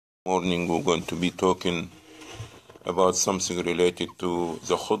Morning we're going to be talking about something related to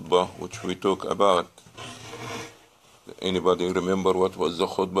the khutbah which we talk about. Anybody remember what was the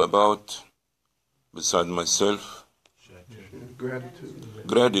khutbah about beside myself?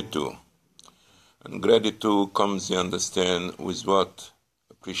 Gratitude. And gratitude comes, you understand, with what?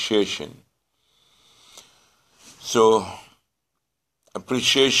 Appreciation. So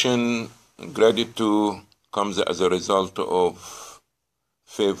appreciation and gratitude comes as a result of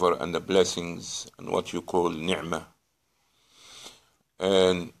favor and the blessings and what you call ni'mah.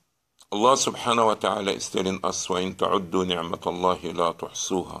 And Allah subhanahu wa ta'ala is telling us, وَإِن تَعُدُّوا نِعْمَةَ اللَّهِ لَا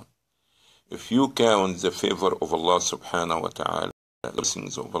تُحْصُوهَا. If you count the favor of Allah subhanahu wa ta'ala, the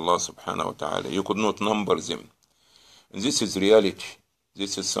blessings of Allah subhanahu wa ta'ala, you could not number them. And this is reality.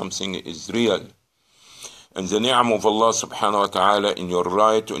 This is something is real. And the ni'mah of Allah subhanahu wa ta'ala in your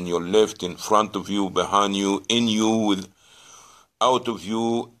right, on your left, in front of you, behind you, in you, out of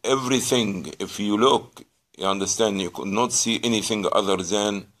you, everything. If you look, you understand, you could not see anything other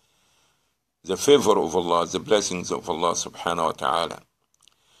than the favor of Allah, the blessings of Allah subhanahu wa ta'ala.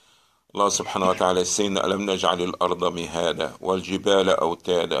 Allah subhanahu wa ta'ala is saying, أَلَمْ نَجْعَلِ الْأَرْضَ مِهَادًا وَالْجِبَالَ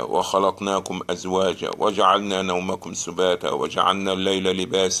أَوْتَادًا وَخَلَقْنَاكُمْ أَزْوَاجًا وَجَعَلْنَا نَوْمَكُمْ سُبَاتًا وَجَعَلْنَا اللَّيْلَ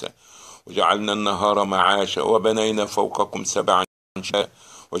لِبَاسًا وَجَعَلْنَا النَّهَارَ مَعَاشًا وَبَنَيْنَا فَوْقَكُمْ سَبْعًا شِدَادًا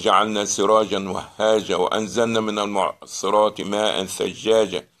وجعلنا سراجا وهاجا وأنزلنا من المعصرات ماء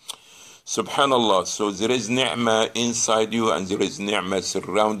ثجاجا. Subhanallah. So there is ni'mah inside you and there is ni'mah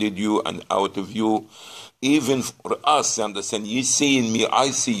surrounded you and out of you. Even for us, understand, you see in me,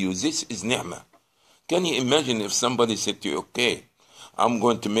 I see you. This is ni'mah. Can you imagine if somebody said to you, okay, I'm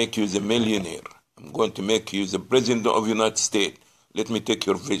going to make you the millionaire. I'm going to make you the president of the United States. Let me take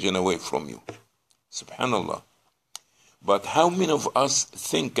your vision away from you. Subhanallah. But how many of us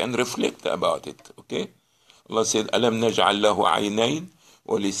think and reflect about it? Okay? Allah said, أَلَمْ نَجْعَلْ لَهُ عَيْنَيْنِ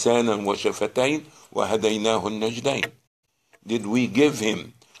وَلِسَانًا وَشَفَتَيْنِ وَهَدَيْنَاهُ النَّجْدَيْنِ. Did we give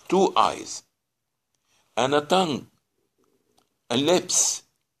him 2 eyes and a tongue and lips?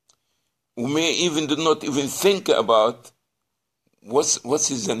 We may even did not even think about what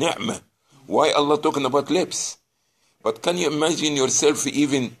is the ni'mah. Why Allah talking about lips? But can you imagine yourself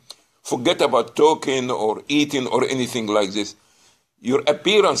even forget about talking or eating or anything like this? Your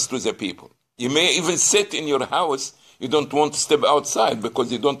appearance to the people. You may even sit in your house. You don't want to step outside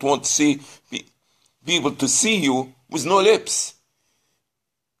because you don't want to see people to see you with no lips.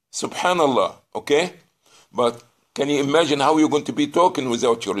 Subhanallah. Okay? But can you imagine how you're going to be talking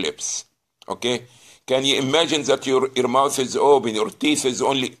without your lips? Okay? Can you imagine that your mouth is open, your teeth is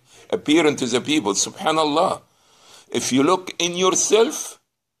only appearing to the people? Subhanallah. If you look in yourself,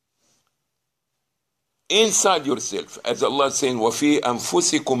 inside yourself, as Allah is saying, وَفِي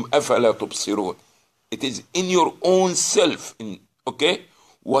أَنفُسِكُمْ أَفَلَا تُبْصِرُونَ. It is in your own self. Okay?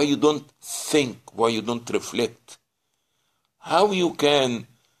 Why you don't think? Why you don't reflect? How you can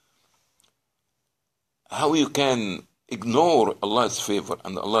ignore Allah's favor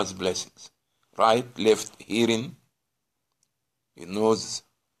and Allah's blessings? Right, left, hearing, your nose,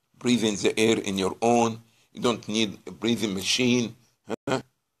 breathing the air in your own. You don't need a breathing machine.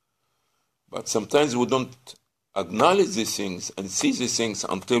 But sometimes we don't acknowledge these things and see these things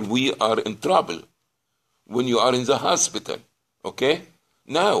until we are in trouble. When you are in the hospital, okay?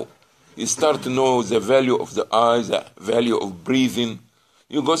 Now, you start to know the value of the eyes, the value of breathing.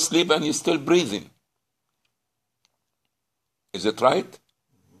 You go sleep and you're still breathing. Is it right?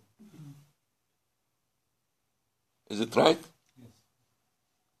 Is it right? Yes.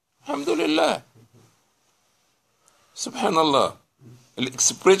 Alhamdulillah. Subhanallah. The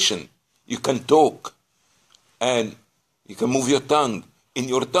expression. You can talk and you can move your tongue. In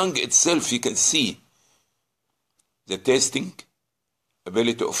your tongue itself, you can see the tasting,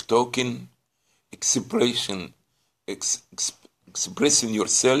 ability of talking, expression, expressing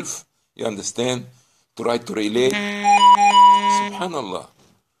yourself, you understand, try to relate. Subhanallah.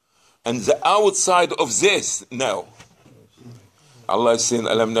 And the outside of this now, Allah is saying,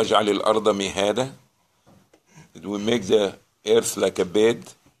 أَلَمْ نَجْعَلِ الْأَرْضَ مِهَادًا. Did we make the earth like a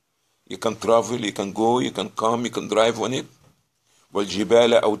bed? You can travel, you can go, you can come, you can drive on it.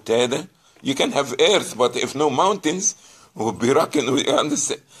 وَالْجِبَالَ أَوْتَادًا. You can have earth, but if no mountains, we'll be rocking, you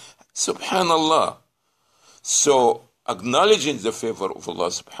understand? Subhanallah. So, acknowledging the favor of Allah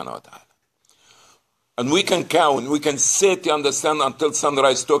subhanahu wa ta'ala. And we can count, we can sit, you understand, until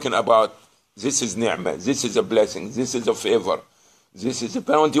sunrise talking about this is ni'mah, this is a blessing, this is a favor, this is a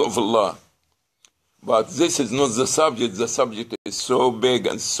bounty of Allah. But this is not the subject. The subject is so big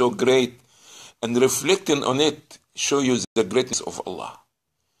and so great. And reflecting on it shows you the greatness of Allah.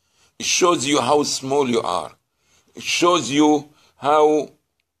 It shows you how small you are. It shows you how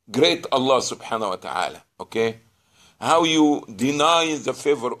great Allah subhanahu wa ta'ala, okay? How you deny the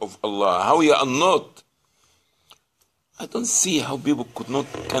favor of Allah, how you are not. I don't see how people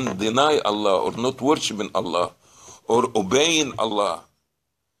can deny Allah or not worshiping Allah or obeying Allah.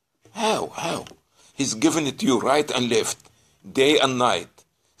 How? He's given it to you right and left, day and night,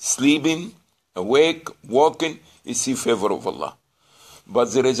 sleeping, awake, walking, you see favor of Allah.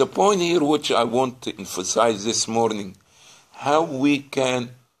 But there is a point here which I want to emphasize this morning, how we can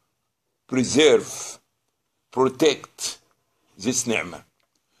preserve, protect this ni'mah.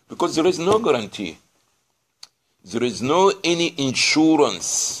 Because there is no guarantee. There is no any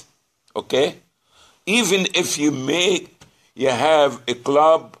insurance, okay? Even if you have a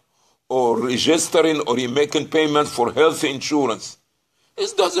club or registering or you're making payment for health insurance,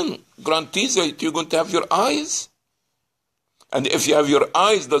 it doesn't guarantee that you're going to have your eyes. And if you have your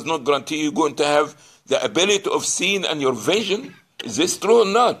eyes, does not guarantee you're going to have the ability of seeing and your vision. Is this true or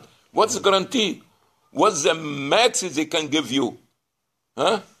not? What's the guarantee? What's the max they can give you?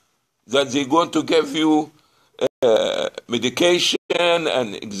 That they're going to give you medication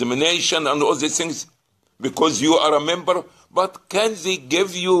and examination and all these things because you are a member, but can they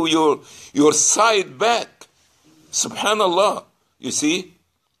give you your sight back? Subhanallah, you see?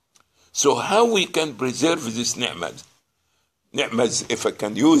 So how we can preserve this ni'mah? Ni'mahs, if I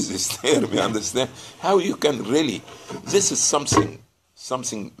can use this term, you understand? How you can really, this is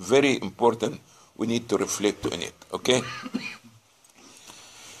something very important. We need to reflect on it, okay?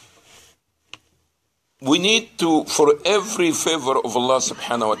 We need to, for every favor of Allah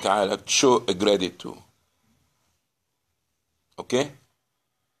subhanahu wa ta'ala, show a gratitude. Okay?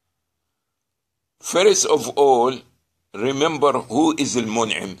 First of all, remember who is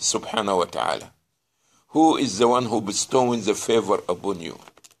al-Mun'im subhanahu wa ta'ala. Who is the one who bestowing the favor upon you.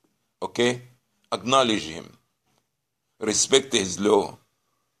 Okay? Acknowledge him. Respect his law.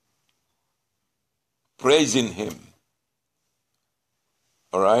 Praising him.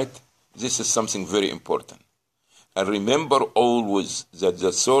 Alright? This is something very important. And remember always that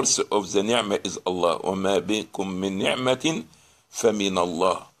the source of the ni'mah is Allah. وَمَا بِكُم مِّن نِعْمَةٍ فَمِنَ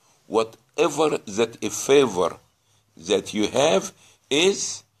اللَّهِ. Whatever that a favor that you have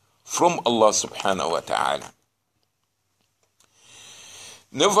is from Allah subhanahu wa ta'ala.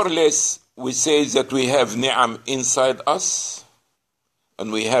 Nevertheless, we say that we have ni'am inside us,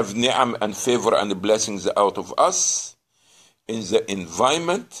 and we have ni'am and favor and blessings out of us, in the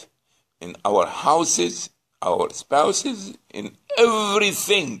environment, in our houses, our spouses, in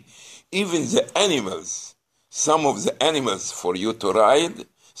everything, even the animals. Some of the animals for you to ride,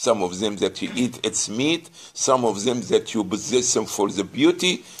 some of them that you eat its meat, some of them that you possess them for the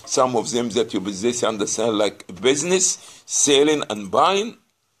beauty, some of them that you possess understand like business, selling and buying.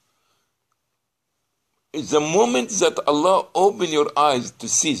 It's the moment that Allah open your eyes to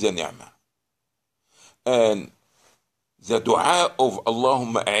see the ni'mah. And the dua of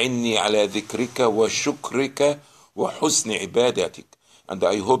Allahumma a'inni ala dhikrika wa shukrika wa husni ibadatik. And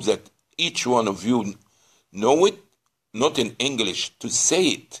I hope that each one of you know it, not in English, to say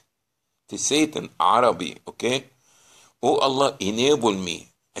it in Arabic, okay? Oh Allah, enable me,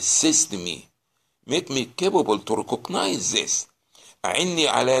 assist me, make me capable to recognize this. A'inni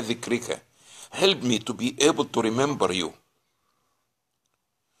ala dhikrika. Help me to be able to remember you.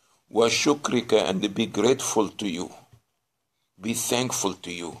 Wa shukrika, and be grateful to you. Be thankful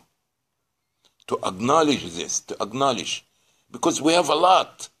to you. To acknowledge this, because we have a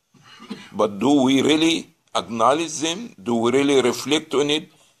lot. But do we really acknowledge them? Do we really reflect on it?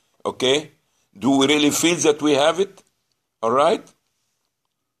 Okay? Do we really feel that we have it? Alright?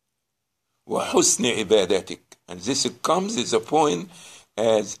 وَحُسْنِ عِبَادَتِكَ. And this comes as a point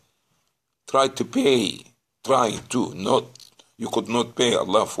as try to pay. You could not pay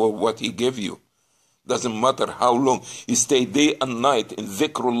Allah for what He gave you. Doesn't matter how long. You stay day and night in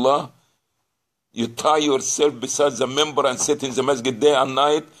dhikrullah. You tie yourself beside the member and sit in the masjid day and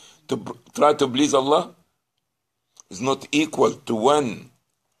night to try to please Allah. Is not equal to one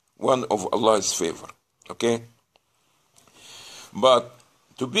of Allah's favor. Okay? But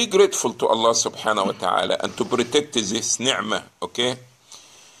to be grateful to Allah subhanahu wa ta'ala and to protect this ni'mah, okay?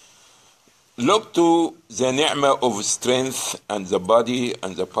 Look to the ni'mah of strength and the body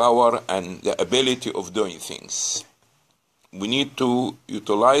and the power and the ability of doing things. We need to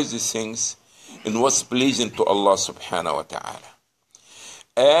utilize these things in what's pleasing to Allah subhanahu wa ta'ala.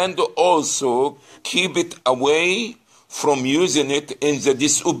 And also keep it away from using it in the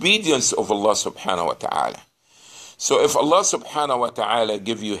disobedience of Allah subhanahu wa ta'ala. So if Allah subhanahu wa ta'ala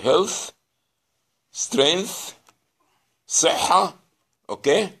give you health, strength, صحة,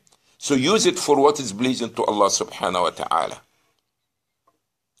 okay? So use it for what is pleasing to Allah subhanahu wa ta'ala.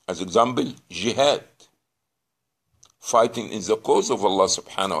 As example, jihad, fighting in the cause of Allah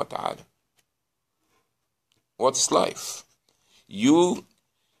subhanahu wa ta'ala. What's life? You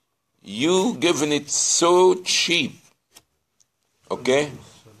giving it so cheap, okay?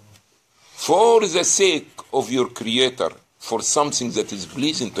 For the sake of your creator, for something that is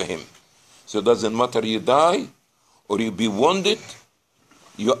pleasing to him. So it doesn't matter you die or you be wounded,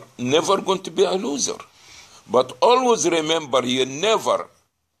 you're never going to be a loser. But always remember, you never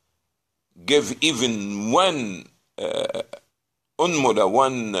give even one unmula,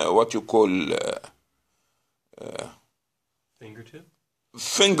 one what you call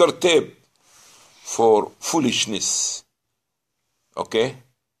fingertip for foolishness, okay?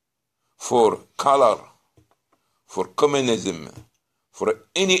 For color, for communism, for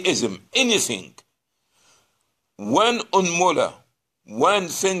any ism, anything. One unmula, one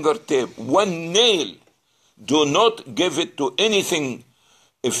fingertip, one nail. Do not give it to anything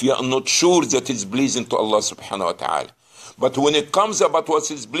if you are not sure that it's pleasing to Allah subhanahu wa ta'ala. But when it comes about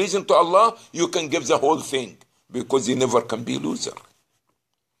what is pleasing to Allah, you can give the whole thing, because you never can be a loser.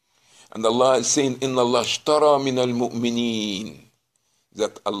 And Allah is saying, إِنَّ اللَّهَ اشْتَرَى مِنَ الْمُؤْمِنِينَ.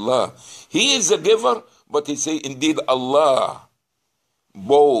 That Allah, He is a giver, but He say, indeed Allah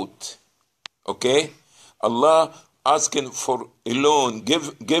bought, okay? Allah asking for a loan,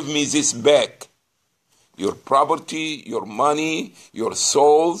 give me this back. Your property, your money, your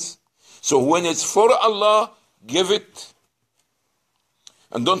souls. So when it's for Allah, give it.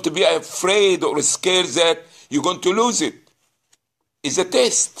 And don't be afraid or scared that you're going to lose it. It's a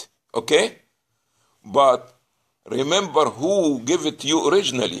test, okay? But remember who gave it to you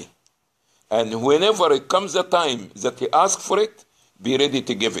originally. And whenever it comes a time that He asks for it, be ready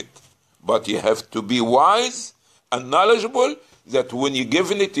to give it. But you have to be wise and knowledgeable that when you're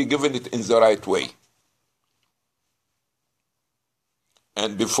giving it in the right way.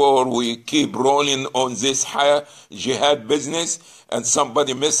 And before we keep rolling on this higher jihad business and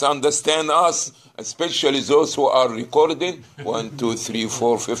somebody misunderstand us, especially those who are recording, 1, 2, 3,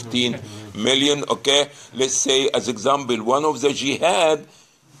 4, 15 million, okay? Let's say, as example, one of the jihad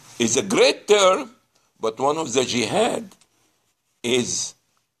is a great term, but one of the jihad is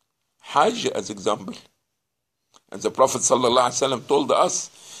Hajj, as example. And the Prophet ﷺ told us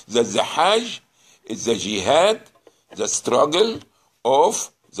that the Hajj is the jihad, the struggle of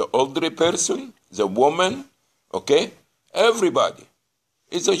the older person, the woman, okay? Everybody.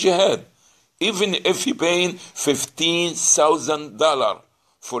 It's a jihad. Even if you're paying $15,000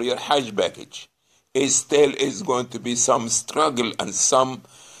 for your Hajj package, it still is going to be some struggle and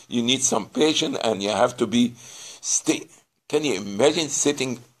you need some patience and you have to be Can you imagine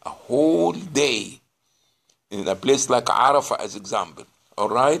sitting a whole day in a place like Arafah, as example, all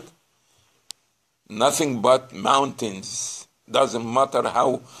right? Nothing but mountains. Doesn't matter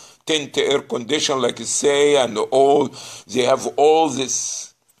how tent air condition, like you say, and they have all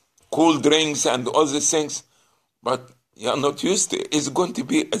this cool drinks and all these things, but you're not used to it. It's going to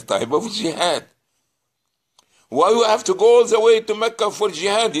be a type of jihad. Why you have to go all the way to Mecca for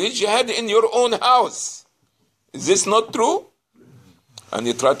jihad? You jihad in your own house. Is this not true? And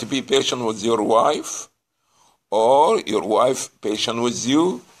you try to be patient with your wife, or your wife patient with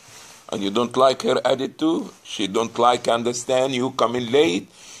you, and you don't like her attitude, she don't like understand you coming late,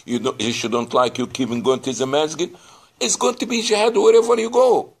 she don't like you keeping going to the masjid. It's going to be jihad wherever you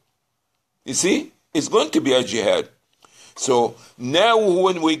go. You see? It's going to be a jihad. So now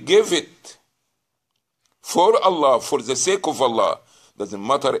when we give it for Allah, for the sake of Allah, doesn't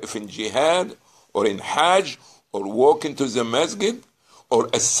matter if in jihad or in Hajj or walking to the masjid or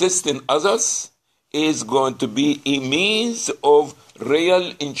assisting others, is going to be a means of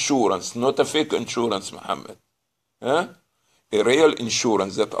real insurance, not a fake insurance, Muhammad. A real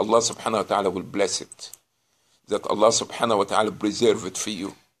insurance that Allah subhanahu wa ta'ala will bless it. That Allah subhanahu wa ta'ala preserve it for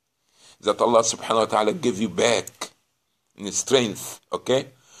you. That Allah subhanahu wa ta'ala give you back in strength,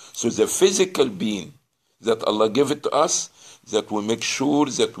 okay? So the physical being that Allah give it to us, that we make sure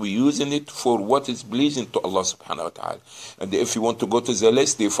that we're using it for what is pleasing to Allah subhanahu wa ta'ala. And if you want to go to the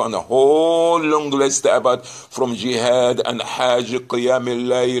list, they found a whole long list about from jihad and hajj, qiyam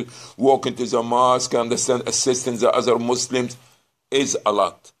al-layl, walking to the mosque, understand, assisting the other Muslims, is a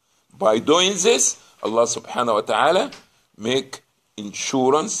lot. By doing this, Allah subhanahu wa ta'ala make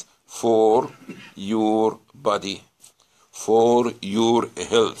insurance for your body, for your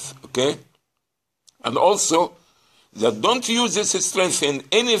health, okay? And also, that don't use this strength in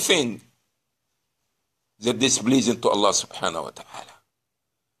anything that displeasing to Allah subhanahu wa ta'ala.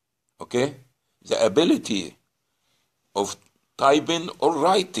 Okay? The ability of typing or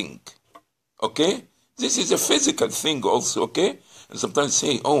writing. Okay? This is a physical thing also, okay? And sometimes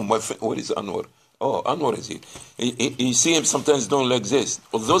say, oh, where is Anwar? Oh, Anwar is here. You see him sometimes doing like this.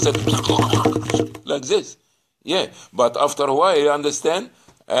 Or those that like this. Yeah, but after a while, you understand?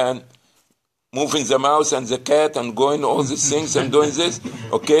 And moving the mouse and the cat and going all these things and doing this,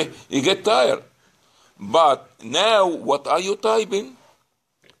 okay? You get tired. But now, what are you typing?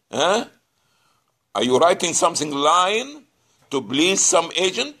 Huh? Are you writing something lying to please some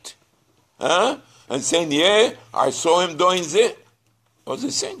agent? Huh? And saying, yeah, I saw him doing this. All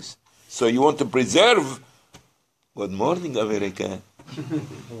these things. So you want to preserve. Good morning, America.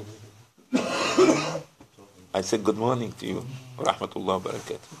 I said good morning to you. Rahmatullah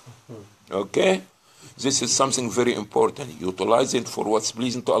barakatuh. Okay? This is something very important. Utilize it for what's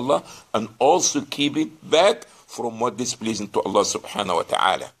pleasing to Allah and also keep it back from what is displeasing to Allah subhanahu wa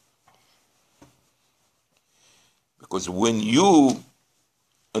ta'ala. Because when you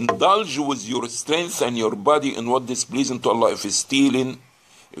indulge with your strength and your body in what is displeasing to Allah, if it's stealing,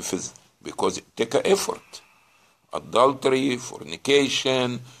 if it's, because it takes an effort. Adultery,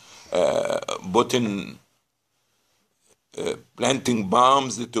 fornication, planting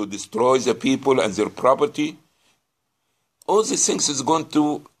bombs to destroy the people and their property. All these things is going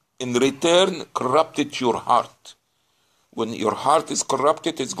to, in return, corrupt your heart. When your heart is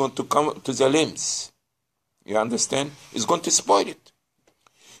corrupted, it's going to come to the limbs. You understand? It's going to spoil it.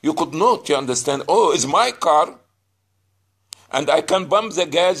 You could not, you understand, oh, it's my car, and I can pump the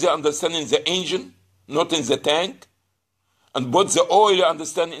gas, you understand, in the engine, not in the tank, and put the oil, you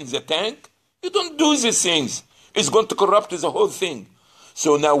understand, in the tank. You don't do these things. It's going to corrupt the whole thing.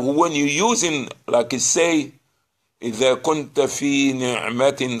 So now when you're using, like you say, إذا كنت في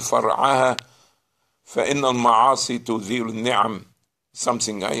نعمة فرعها فإن المعاصي تذيل النعم.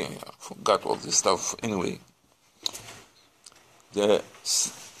 Something, I forgot all this stuff. Anyway, the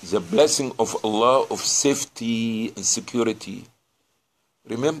blessing of Allah of safety and security.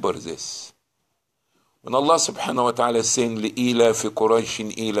 Remember this. When Allah subhanahu wa ta'ala is saying لإيلاف قريش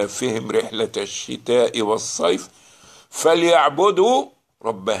إيلافهم رحلة الشتاء والصيف فليعبدوا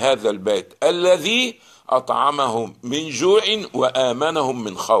رب هذا البيت الذي أطعمهم من جوع وآمنهم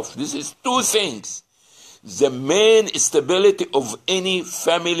من خوف. This is two things. The main stability of any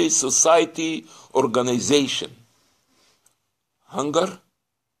family, society, organization. Hunger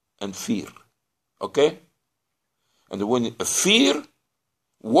and fear. Okay? And when fear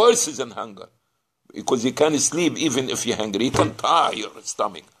worse than hunger. Because you can't sleep even if you're hungry. You can tie your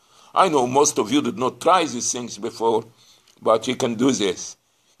stomach. I know most of you did not try these things before, but you can do this.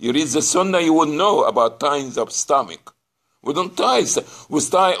 You read the Sunnah, you will know about tying the stomach. We don't tie. We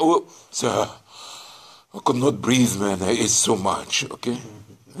tie. I could not breathe, man. I ate so much. Okay?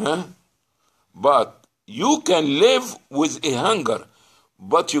 Huh? But you can live with a hunger,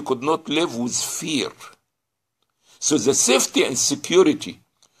 but you could not live with fear. So the safety and security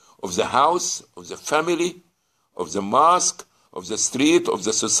of the house, of the family, of the mosque, of the street, of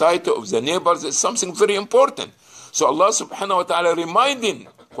the society, of the neighbors is something very important. So Allah subhanahu wa ta'ala reminding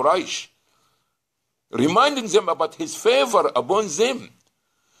Quraysh, reminding them about His favor upon them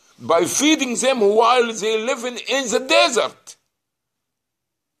by feeding them while they living in the desert.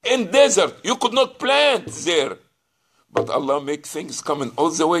 In desert, you could not plant there. But Allah make things coming all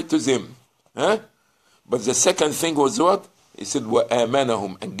the way to them. Huh? But the second thing was what? He said,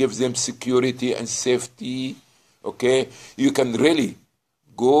 وَآمَنَهُمْ, and gives them security and safety. Okay? You can really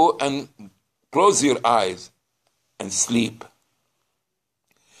go and close your eyes and sleep.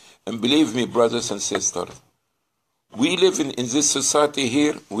 And believe me, brothers and sisters, we live in this society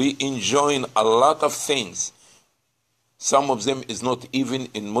here, we enjoying a lot of things. Some of them is not even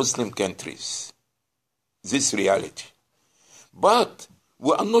in Muslim countries. This reality. But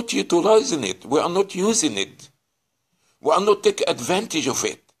we are not utilizing it. We are not using it. We are not taking advantage of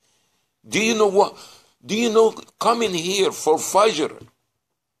it. Do you know what? Do you know coming here for Fajr?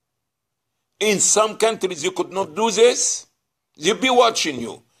 In some countries you could not do this. They'll be watching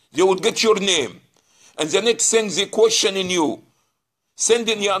you. They will get your name. And the next thing they questioning you.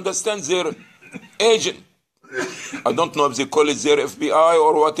 Sending you, understand, their agent. I don't know if they call it their FBI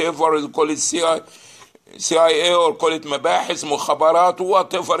or whatever. They call it CIA or call it Mabahis, Mukhabarat,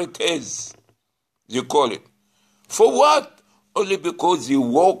 whatever it is. They call it. For what? Only because they're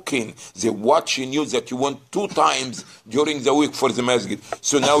walking, they're watching you that you went 2 times during the week for the masjid.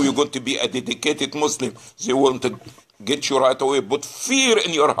 So now you're going to be a dedicated Muslim. They want to get you right away. Put fear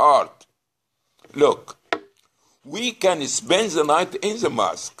in your heart. Look, we can spend the night in the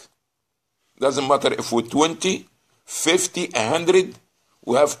mosque. Doesn't matter if we're 20, 50, 100.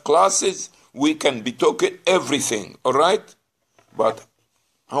 We have classes. We can be talking everything. All right? But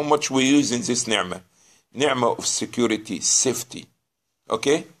how much we use in this ni'mah? Ni'mah of security, safety.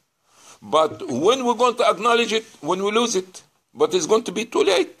 Okay? But when we're going to acknowledge it, when we lose it, but it's going to be too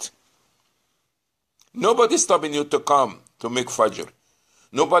late. Nobody's stopping you to come to make Fajr.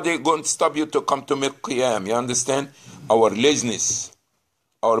 Nobody going to stop you to come to make Qiyam. You understand? Our laziness,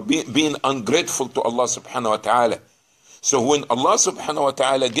 our being ungrateful to Allah subhanahu wa ta'ala. So when Allah subhanahu wa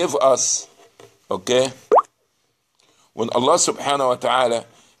ta'ala give us, okay, when Allah subhanahu wa ta'ala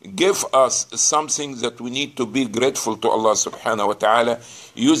give us something that we need to be grateful to Allah subhanahu wa ta'ala,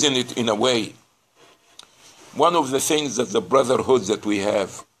 using it in a way. One of the things that the brotherhood that we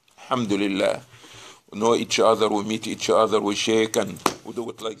have, alhamdulillah, we know each other, we meet each other, we shake and we do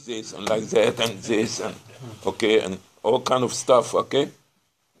it like this and like that and this and okay, and all kind of stuff, okay?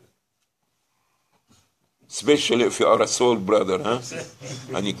 Especially if you are a soul brother, huh?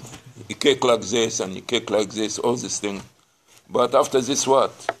 And you kick like this and you kick like this, all this thing. But after this,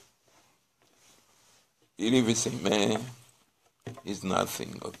 what? You even say, man, it's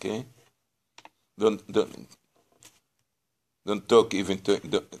nothing, okay? Don't talk even to,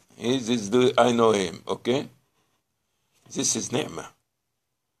 I know him, okay? This is ni'mah.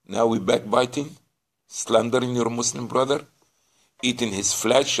 Now we backbiting, slandering your Muslim brother, eating his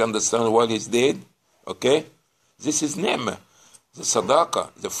flesh, understand while he's dead, okay? This is ni'mah. The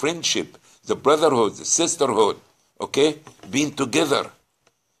sadaqah, the friendship, the brotherhood, the sisterhood, okay? Being together,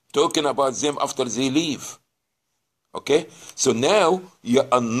 talking about them after they leave, okay? So now you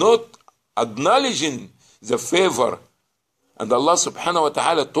are not acknowledging the favor. And Allah subhanahu wa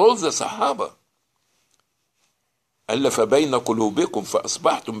ta'ala told the Sahaba, أَلَّفَ بَيْنَ قُلُوبِكُمْ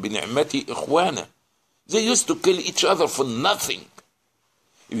فَأَصْبَحْتُمْ بِنِعْمَتِي إِخْوَانًا. They used to kill each other for nothing.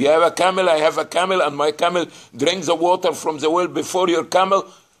 If you have a camel, I have a camel, and my camel drinks the water from the well before your camel,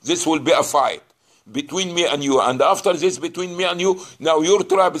 this will be a fight between me and you. And after this, between me and you, now your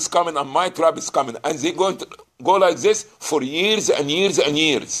tribe is coming and my tribe is coming. And they're going to go like this for years and years and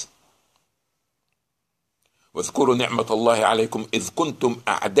years. واذكروا نعمة الله عليكم إذ كنتم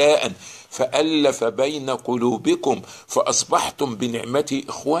أعداء فألف بين قلوبكم فأصبحتم بنعمتي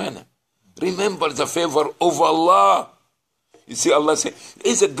إخوانا. Remember the favor of Allah. You see, Allah say,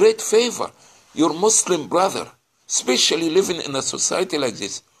 it's a great favor. Your Muslim brother, especially living in a society like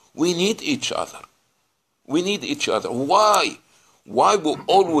this, we need each other. We need each other. Why? Why will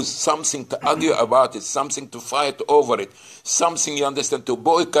always something to argue about it, something to fight over it, something, you understand, to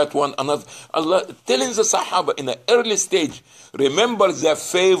boycott one another? Allah telling the Sahaba in an early stage, remember the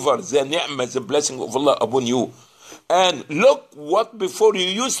favor, the ni'mah, the blessing of Allah upon you. And look what before you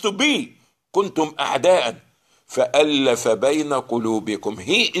used to be. كنتم أعداء فألف بين قلوبكم.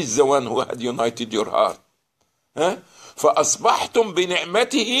 He is the one who had united your heart. فأصبحتم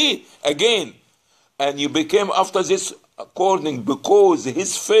بنعمته again. And you became after this according, because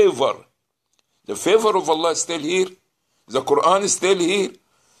his favor, the favor of Allah is still here, the Quran is still here,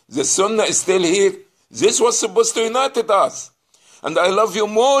 the Sunnah is still here. This was supposed to unite us. And I love you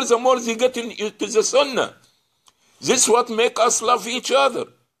more the more you get into the Sunnah. This is what make us love each other.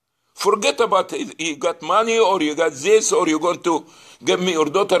 Forget about it. You got money, or you got this, or you're going to give me your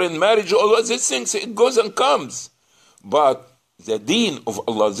daughter in marriage, all of these things, it goes and comes. But the deen of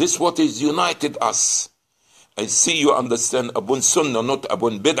Allah, this is what is united us. I see you understand upon sunnah, not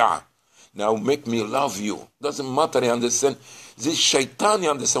upon bid'ah. Now make me love you. Doesn't matter, you understand. This shaitan, you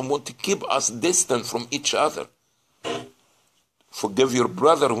understand, want to keep us distant from each other. Forgive your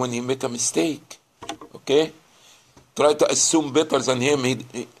brother when he make a mistake. Okay? Try to assume better than him.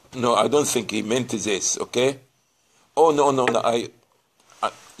 No, I don't think he meant this. Okay? Oh, no.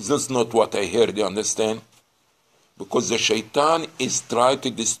 That's not what I heard, you understand? Because the shaitan is trying to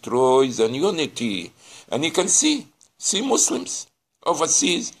destroy the unity. And you can see Muslims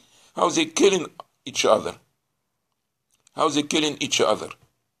overseas, how they killing each other. How they killing each other.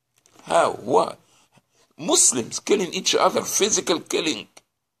 How? What? Muslims killing each other, physical killing.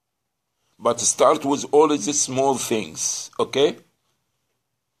 But start with all of these small things, okay?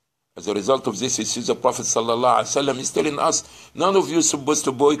 As a result of this, you see the Prophet ﷺ is telling us, none of you is supposed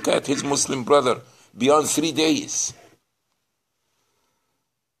to boycott his Muslim brother beyond 3 days.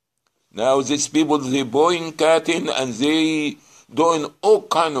 Now these people, they boycotting and they doing all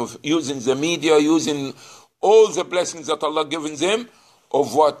kind of, using the media, using all the blessings that Allah given them,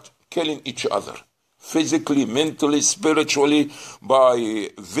 of what? Killing each other. Physically, mentally, spiritually, by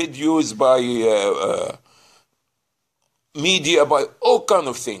videos, by media, by all kind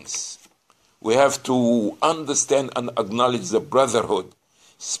of things. We have to understand and acknowledge the brotherhood,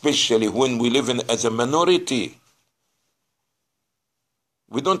 especially when we live in as a minority.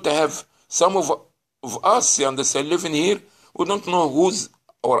 We don't have, some of us, you understand, living here, we don't know who's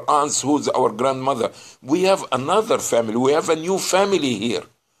our aunts who's our grandmother. We have another family. We have a new family here.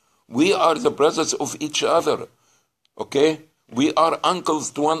 We are the brothers of each other. Okay? We are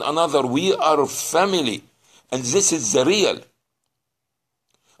uncles to one another. We are family. And this is the real.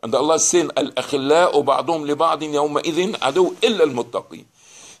 And Allah is saying, الْأَخِلَّاءُ بَعْضُهُمْ لِبَعْضٍ يَوْمَئِذٍ عَدُوٌّ إِلَّا الْمُتَّقِينَ.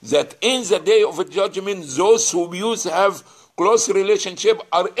 That in the day of judgment, those who used to have close relationship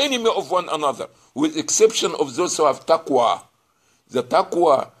are enemy of one another, with exception of those who have taqwa. The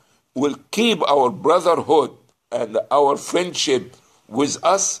taqwa will keep our brotherhood and our friendship with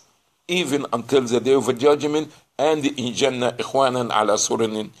us even until the day of judgment, and in Jannah إخوانا على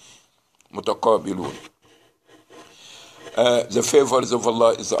سرر متقابلون. The favors of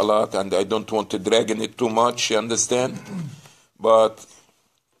Allah is a lot, and I don't want to drag in it too much, you understand? But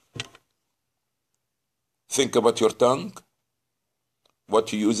think about your tongue,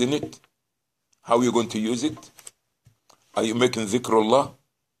 what you use in it, how you're going to use it. Are you making dhikrullah?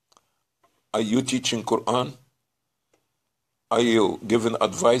 Are you teaching Quran? Are you giving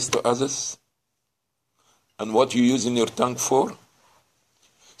advice to others? And what you using your tongue for?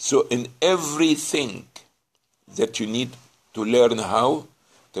 So in everything that you need to learn how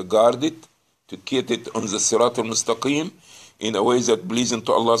to guard it, to keep it on the sirat al-mustaqim in a way that pleasing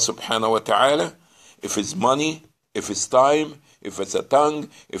to Allah subhanahu wa ta'ala. If it's money, if it's time, if it's a tongue,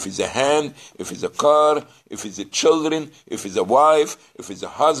 if it's a hand, if it's a car, if it's a children, if it's a wife, if it's a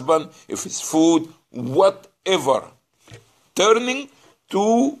husband, if it's food, whatever. Turning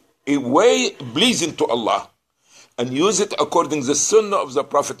to a way pleasing to Allah. And use it according to the sunnah of the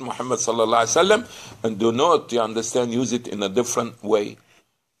Prophet Muhammad sallallahu alaihi wasallam, and do not, you understand, use it in a different way.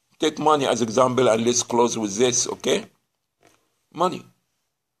 Take money as example, and let's close with this, okay? Money.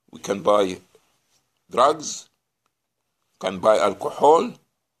 We can buy drugs, can buy alcohol,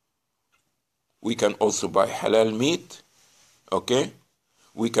 we can also buy halal meat, okay?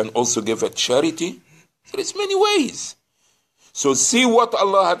 We can also give a charity. There is many ways. So see what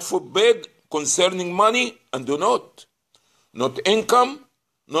Allah had forbid concerning money, and do not income,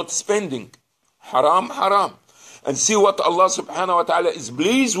 not spending. Haram, haram. And see what Allah subhanahu wa ta'ala is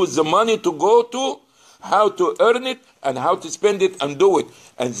pleased with the money to go to, how to earn it, and how to spend it, and do it.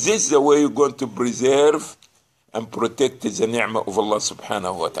 And this is the way you're going to preserve and protect the ni'mah of Allah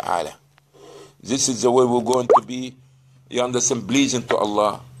subhanahu wa ta'ala. This is the way we're going to be, you understand, pleasing to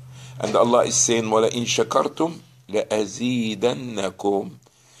Allah. And Allah is saying, وَلَئِن شَكَرْتُمْ لَأَزِيدَنَّكُمْ.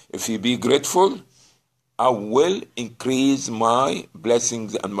 If you be grateful, I will increase my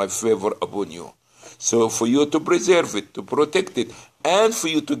blessings and my favor upon you. So for you to preserve it, to protect it, and for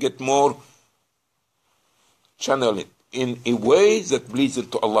you to get more, channel it in a way that pleases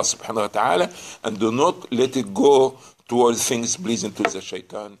to Allah subhanahu wa ta'ala, and do not let it go towards things pleasing to the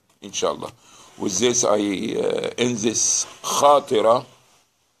shaitan, inshallah. With this, I end this khatira,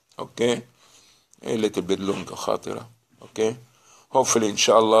 okay? A little bit longer khatira, okay? Hopefully,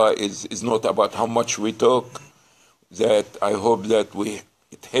 inshallah, is not about how much we talk. That I hope that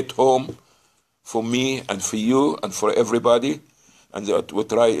it hit home for me and for you and for everybody, and that we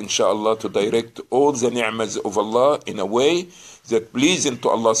try, inshallah, to direct all the ni'mas of Allah in a way that pleasing to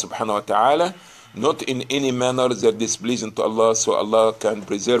Allah subhanahu wa ta'ala, not in any manner that displeasing to Allah, so Allah can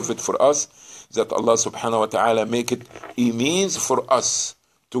preserve it for us, that Allah subhanahu wa ta'ala make it a means for us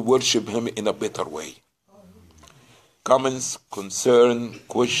to worship Him in a better way. Comments, concern,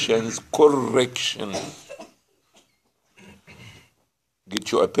 questions, correction.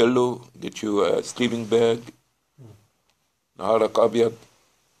 Get you a pillow, get you a sleeping bag. Naharak Abiyad.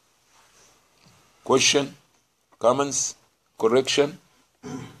 Question, comments, correction.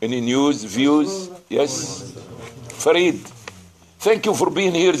 Any news, views? Yes. Farid. Thank you for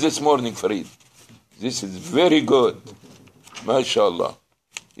being here this morning, Farid. This is very good. MashaAllah.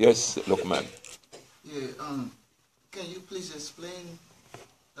 Yes, Luqman. Yeah, can you please explain,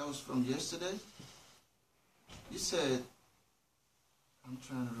 that was from yesterday? You said, I'm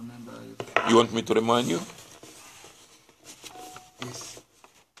trying to remember. You want me to remind you? Yes.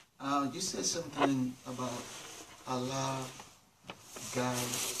 You said something about Allah guide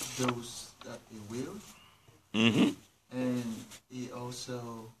those that He will. Mm-hmm. And He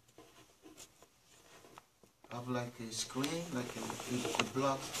also have like a screen, like a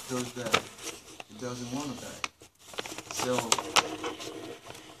block those that He doesn't want to guide. So,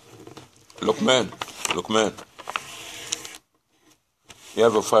 Luqman, you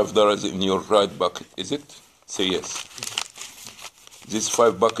have a $5 in your right bucket, is it? Say yes. These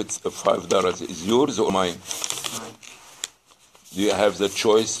 5 buckets of $5 is yours or mine? Mine. Do you have the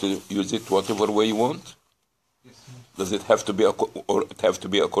choice to use it whatever way you want? Yes. Does it have to be or it have to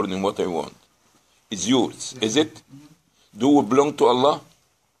be according to what I want? It's yours, yes. Is it? Mm-hmm. Do it belong to Allah?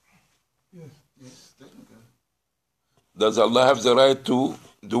 Does Allah have the right to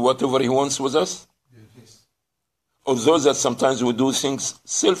do whatever He wants with us? Yes. Although that sometimes we do things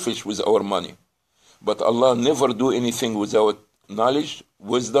selfish with our money. But Allah never do anything without knowledge,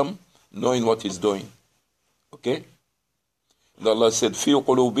 wisdom, knowing what He's doing. Okay? And Allah said, فِي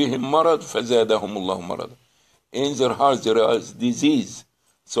قُلُوبِهِمْ مَرَض فَزَادَهُمُ اللَّهُ مَرَضًا. In their hearts there is disease.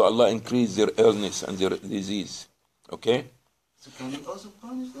 So Allah increased their illness and their disease. Okay? So can He also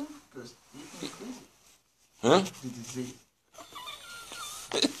punish them? Because He can increase it. Huh? The disease.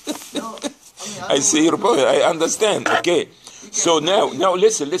 No, I see your point. I understand. Okay. So now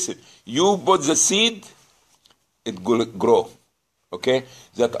listen. You put the seed, it will grow. Okay?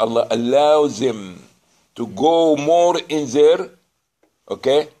 That Allah allows them to go more in their,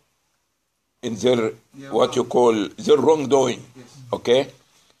 okay? In their, what you call, their wrongdoing. Yes. Okay?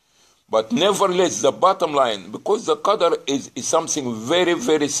 But nevertheless, the bottom line, because the qadr is something very,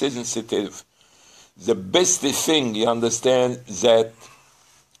 very sensitive. The best thing, you understand, that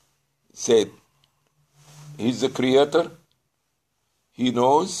said, He's the creator, He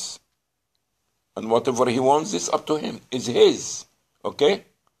knows, and whatever He wants is up to Him, is His. Okay?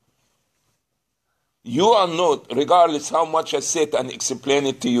 You are not, regardless how much I said and explain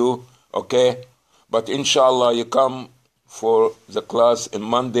it to you, okay? But inshallah, you come for the class on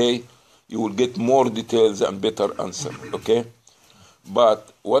Monday, you will get more details and better answer, okay?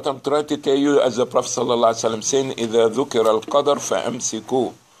 But what I'm trying to tell you, as the Prophet ﷺ saying, إِذَا ذُكِرَ الْقَدَرُ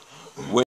فَأَمْسِكُوا.